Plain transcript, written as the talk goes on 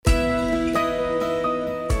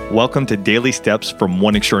Welcome to Daily Steps from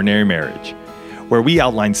One Extraordinary Marriage, where we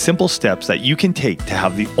outline simple steps that you can take to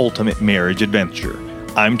have the ultimate marriage adventure.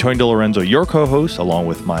 I'm Tony DeLorenzo, your co-host, along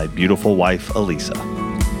with my beautiful wife, Elisa.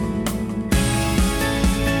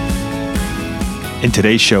 In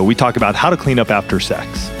today's show, we talk about how to clean up after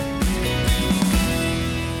sex.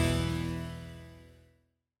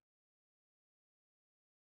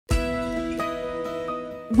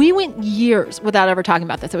 We went years without ever talking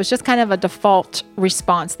about this. It was just kind of a default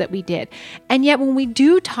response that we did. And yet when we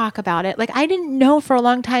do talk about it, like I didn't know for a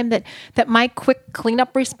long time that my quick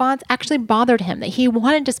cleanup response actually bothered him, that he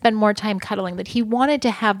wanted to spend more time cuddling, that he wanted to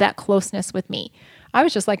have that closeness with me. I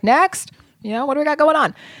was just like, next, what do we got going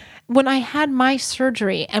on? When I had my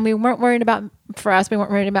surgery and we weren't worried about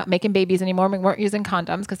making babies anymore. We weren't using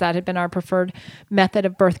condoms because that had been our preferred method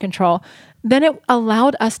of birth control. Then it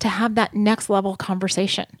allowed us to have that next level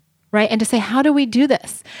conversation, right? And to say, how do we do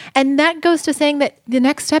this? And that goes to saying that the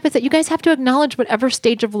next step is that you guys have to acknowledge whatever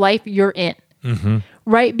stage of life you're in,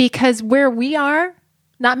 right? Because where we are,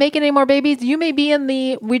 not making any more babies, you may be in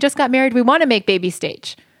the, we just got married, we want to make baby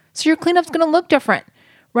stage. So your cleanup's going to look different.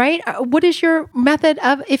 Right? What is your method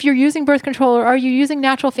of, if you're using birth control, or are you using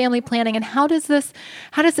natural family planning? And how does this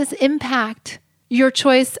impact your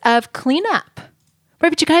choice of cleanup? Right?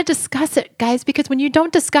 But you got to discuss it, guys, because when you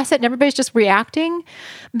don't discuss it and everybody's just reacting,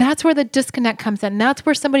 that's where the disconnect comes in. That's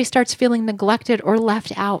where somebody starts feeling neglected or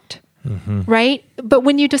left out. Right? But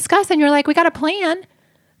when you discuss and you're like, we got a plan,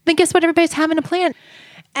 then guess what? Everybody's having a plan.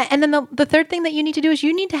 And then the third thing that you need to do is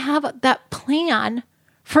you need to have that plan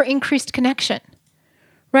for increased connection.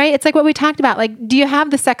 Right? It's like what we talked about. Like, do you have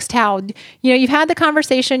the sex towel? You've had the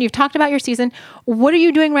conversation. You've talked about your season. What are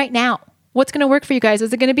you doing right now? What's going to work for you guys?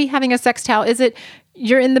 Is it going to be having a sex towel? Is it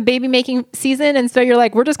you're in the baby making season? And so you're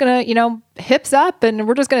like, we're just going to, hips up and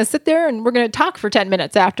we're just going to sit there and we're going to talk for 10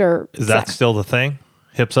 minutes after Is that still the thing?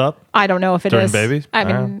 Hips up? I don't know if it during is. During babies? I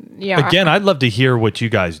mean, yeah. Again, I'd love to hear what you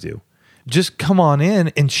guys do. Just come on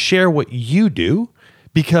in and share what you do,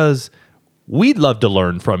 because we'd love to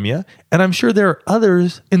learn from you. And I'm sure there are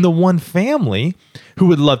others in the one family who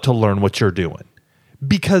would love to learn what you're doing.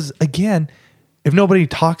 Because again, if nobody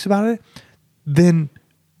talks about it, then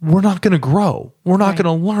we're not going to grow. We're not going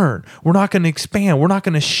to learn. We're not going to expand. We're not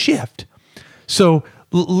going to shift. So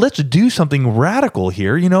let's do something radical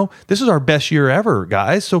here. This is our best year ever,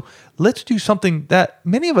 guys. So let's do something that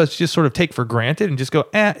many of us just sort of take for granted and just go,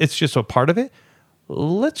 it's just a part of it.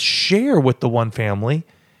 Let's share with the one family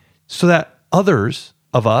so that others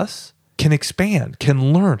of us can expand,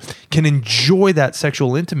 can learn, can enjoy that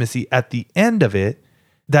sexual intimacy at the end of it,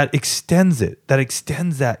 that extends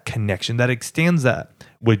that connection, that extends that,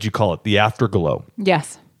 what did you call it? The afterglow.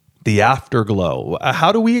 Yes. The afterglow.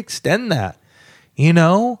 How do we extend that?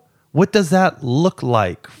 What does that look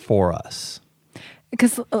like for us?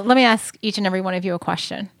 Because let me ask each and every one of you a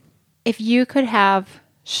question. If you could have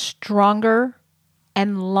stronger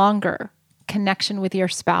and longer connection with your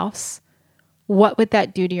spouse, what would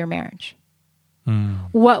that do to your marriage?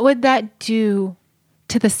 What would that do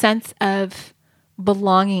to the sense of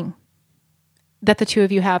belonging that the two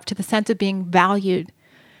of you have, to the sense of being valued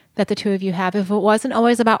that the two of you have? If it wasn't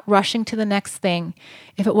always about rushing to the next thing,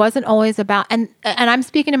 if it wasn't always about, and I'm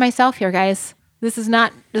speaking to myself here, guys, this is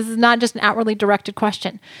not just an outwardly directed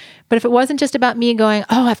question, but if it wasn't just about me going,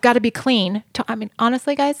 oh, I've got to be clean.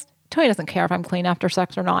 Honestly, guys, Tony doesn't care if I'm clean after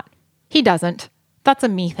sex or not. He doesn't. That's a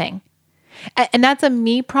me thing. And that's a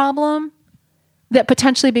me problem that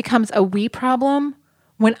potentially becomes a we problem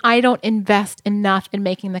when I don't invest enough in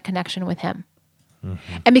making the connection with him.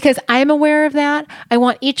 And because I'm aware of that, I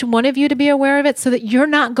want each one of you to be aware of it so that you're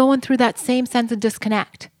not going through that same sense of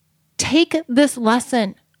disconnect. Take this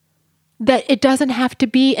lesson that it doesn't have to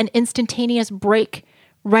be an instantaneous break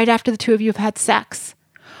right after the two of you have had sex.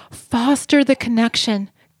 Foster the connection.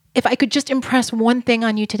 If I could just impress one thing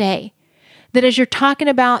on you today, that as you're talking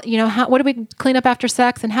about, what do we clean up after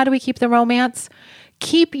sex and how do we keep the romance?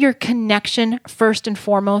 Keep your connection first and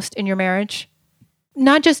foremost in your marriage.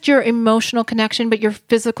 Not just your emotional connection, but your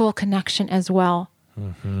physical connection as well.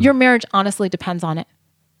 Your marriage honestly depends on it.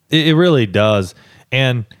 It really does.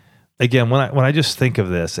 And again, when I just think of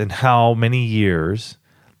this and how many years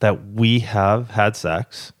that we have had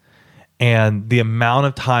sex and the amount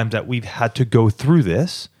of times that we've had to go through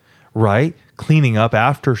this, right? Cleaning up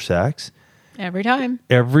after sex. Every time.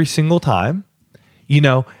 Every single time.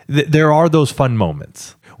 There are those fun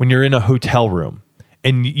moments when you're in a hotel room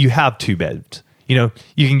and you have two beds. You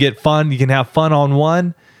can get fun. You can have fun on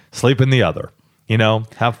one, sleep in the other.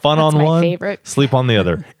 Have fun That's on my one, favorite. sleep on the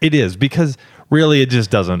other. It is because really, it just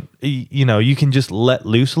doesn't. You can just let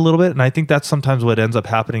loose a little bit. And I think that's sometimes what ends up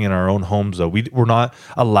happening in our own homes, though. We're not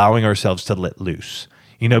allowing ourselves to let loose,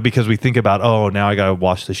 because we think about, oh, now I got to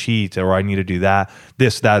wash the sheets, or I need to do that,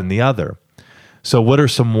 this, that, and the other. So what are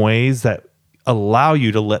some ways that allow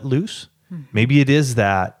you to let loose? Maybe it is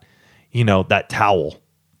that, that towel,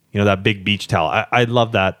 that big beach towel. I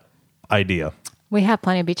love that idea. We have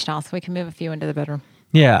plenty of beach towels, so we can move a few into the bedroom.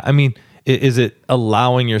 Yeah. I mean, is it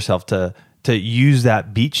allowing yourself to use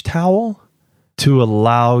that beach towel to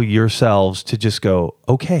allow yourselves to just go,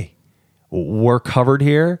 okay, we're covered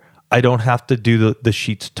here. I don't have to do the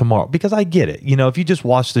sheets tomorrow, because I get it. If you just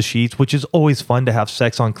wash the sheets, which is always fun to have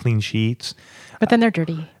sex on clean sheets. But then they're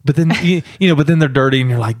dirty. But then, but then they're dirty and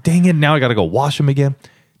you're like, dang it, now I got to go wash them again.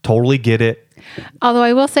 Totally get it. Although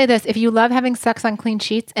I will say this, if you love having sex on clean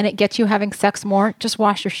sheets and it gets you having sex more, just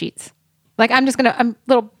wash your sheets. Like a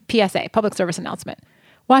little PSA, public service announcement.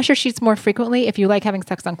 Wash your sheets more frequently if you like having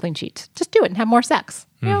sex on clean sheets. Just do it and have more sex.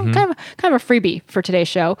 Kind of a freebie for today's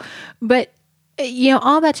show. But,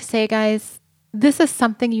 all that to say, guys, this is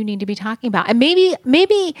something you need to be talking about. And maybe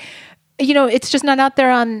it's just not out there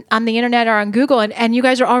on the internet or on Google, and you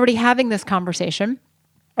guys are already having this conversation,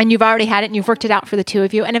 and you've already had it, and you've worked it out for the two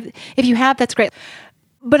of you. And if you have, that's great.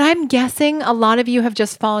 But I'm guessing a lot of you have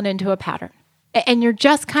just fallen into a pattern, and you're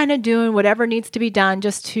just kind of doing whatever needs to be done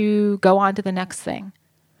just to go on to the next thing.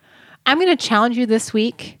 I'm going to challenge you this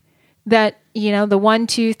week that, the 1,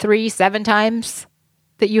 2, 3, 7 times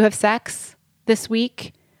that you have sex this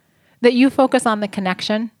week, that you focus on the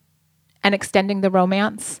connection and extending the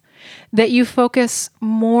romance, that you focus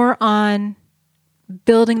more on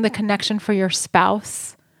building the connection for your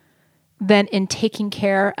spouse than in taking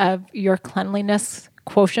care of your cleanliness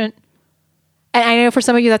quotient. And I know for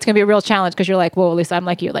some of you, that's going to be a real challenge, because you're like, well, at least I'm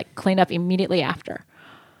like you, like clean up immediately after.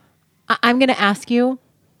 I'm going to ask you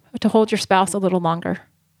to hold your spouse a little longer,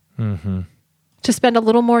 to spend a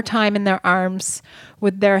little more time in their arms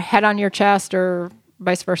with their head on your chest, or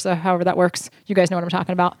vice versa, however that works. You guys know what I'm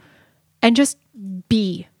talking about. And just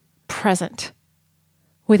be present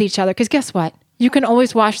with each other. Because guess what? You can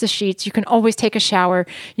always wash the sheets. You can always take a shower.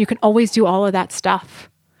 You can always do all of that stuff.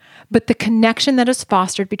 But the connection that is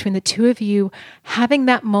fostered between the two of you, having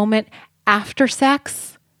that moment after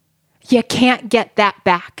sex, you can't get that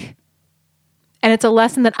back. And it's a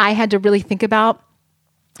lesson that I had to really think about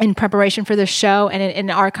in preparation for this show and in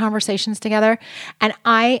our conversations together. And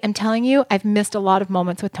I am telling you, I've missed a lot of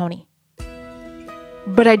moments with Tony.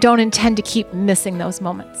 But I don't intend to keep missing those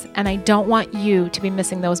moments. And I don't want you to be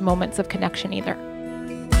missing those moments of connection either.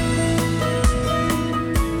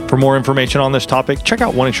 For more information on this topic, check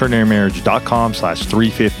out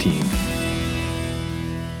oneextraordinarymarriage.com/315.